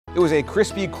It was a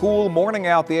crispy, cool morning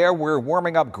out there. We're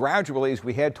warming up gradually as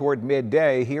we head toward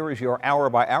midday. Here is your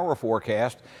hour-by-hour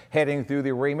forecast heading through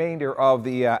the remainder of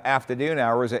the afternoon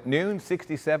hours. At noon,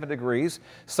 67 degrees.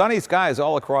 Sunny skies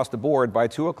all across the board. By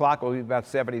 2 o'clock, we'll be about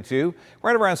 72.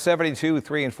 Right around 72,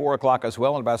 3 and 4 o'clock as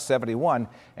well, and about 71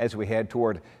 as we head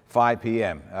toward 5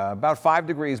 p.m. About 5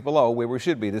 degrees below where we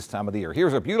should be this time of the year.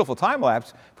 Here's a beautiful time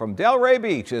lapse from Delray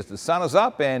Beach as the sun is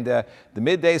up and the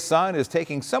midday sun is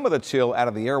taking some of the chill out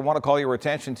of the air. I want to call your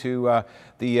attention to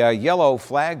the yellow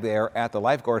flag there at the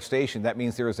lifeguard station. That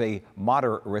means there is a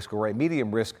moderate risk or a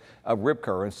medium risk of rip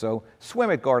currents. So swim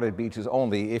at guarded beaches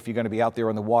only if you're going to be out there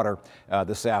in the water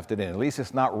this afternoon. At least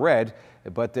it's not red,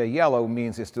 but yellow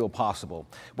means it's still possible.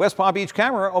 West Palm Beach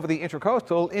camera over the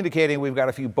Intracoastal indicating we've got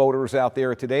a few boaters out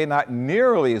there today. Not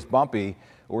nearly as bumpy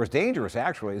or as dangerous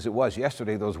actually as it was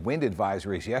yesterday. Those wind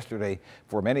advisories yesterday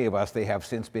for many of us, they have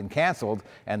since been canceled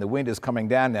and the wind is coming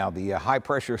down now. The high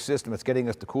pressure system that's getting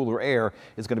us to cooler air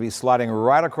is going to be sliding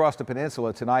right across the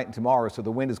peninsula tonight and tomorrow. So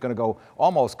the wind is going to go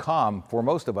almost calm for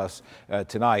most of us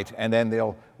tonight, and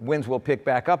then winds will pick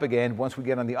back up again once we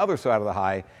get on the other side of the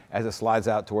high as it slides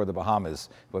out toward the Bahamas.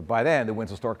 But by then the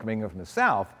winds will start coming in from the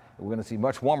south. We're going to see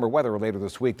much warmer weather later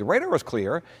this week. The radar is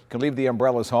clear. You can leave the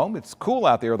umbrellas home. It's cool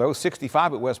out there, though.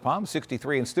 65 at West Palm,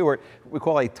 63 in Stewart. We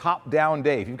call a top-down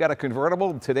day. If you've got a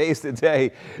convertible, today's the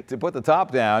day to put the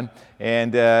top down.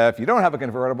 And if you don't have a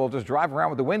convertible, just drive around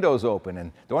with the windows open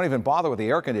and don't even bother with the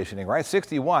air conditioning, right?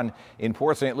 61 in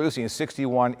Port St. Lucie and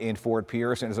 61 in Fort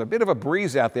Pierce. And there's a bit of a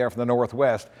breeze out there from the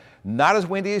northwest. Not as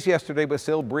windy as yesterday, but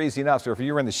still breezy enough. So if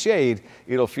you're in the shade,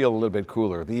 it'll feel a little bit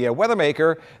cooler. The weather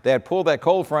maker that pulled that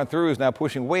cold front through is now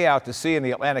pushing way out to sea in the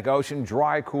Atlantic Ocean.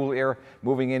 Dry, cool air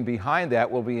moving in behind that.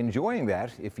 We'll be enjoying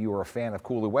that if you are a fan of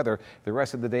cooler weather the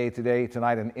rest of the day today,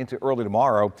 tonight, and into early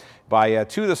tomorrow. By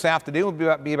 2 this afternoon,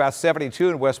 will be about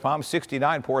 72 in West Palm,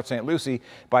 69 Port St. Lucie.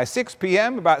 By 6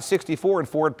 p.m., about 64 in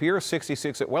Fort Pierce,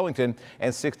 66 at Wellington,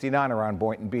 and 69 around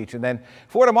Boynton Beach. And then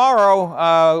for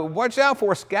tomorrow, watch out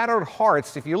for scattered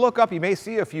hearts. If you look up, you may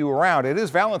see a few around. It is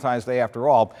Valentine's Day after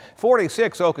all.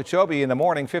 46 Okeechobee in the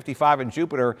morning, 55 in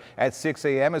Jupiter at 6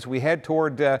 a.m. as we head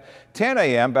toward 10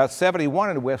 a.m., about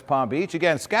 71 in West Palm Beach.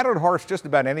 Again, scattered hearts just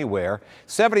about anywhere.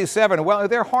 77, well,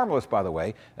 they're harmless, by the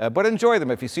way, but enjoy them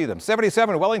if you see them.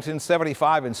 77 Wellington,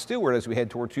 75 in Stewart as we head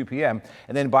toward 2 p.m.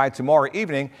 And then by tomorrow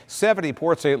evening, 70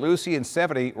 Port St. Lucie and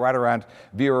 70 right around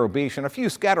Vero Beach. And a few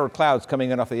scattered clouds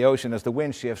coming in off the ocean as the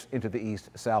wind shifts into the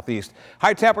east-southeast.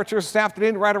 High temperatures this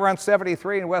afternoon right around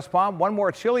 73 in West Palm. One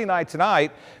more chilly night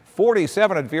tonight.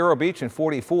 47 at Vero Beach and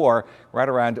 44 right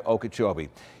around Okeechobee.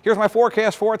 Here's my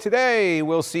forecast for today.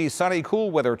 We'll see sunny, cool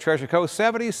weather. Treasure Coast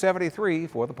 70, 73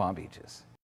 for the Palm Beaches.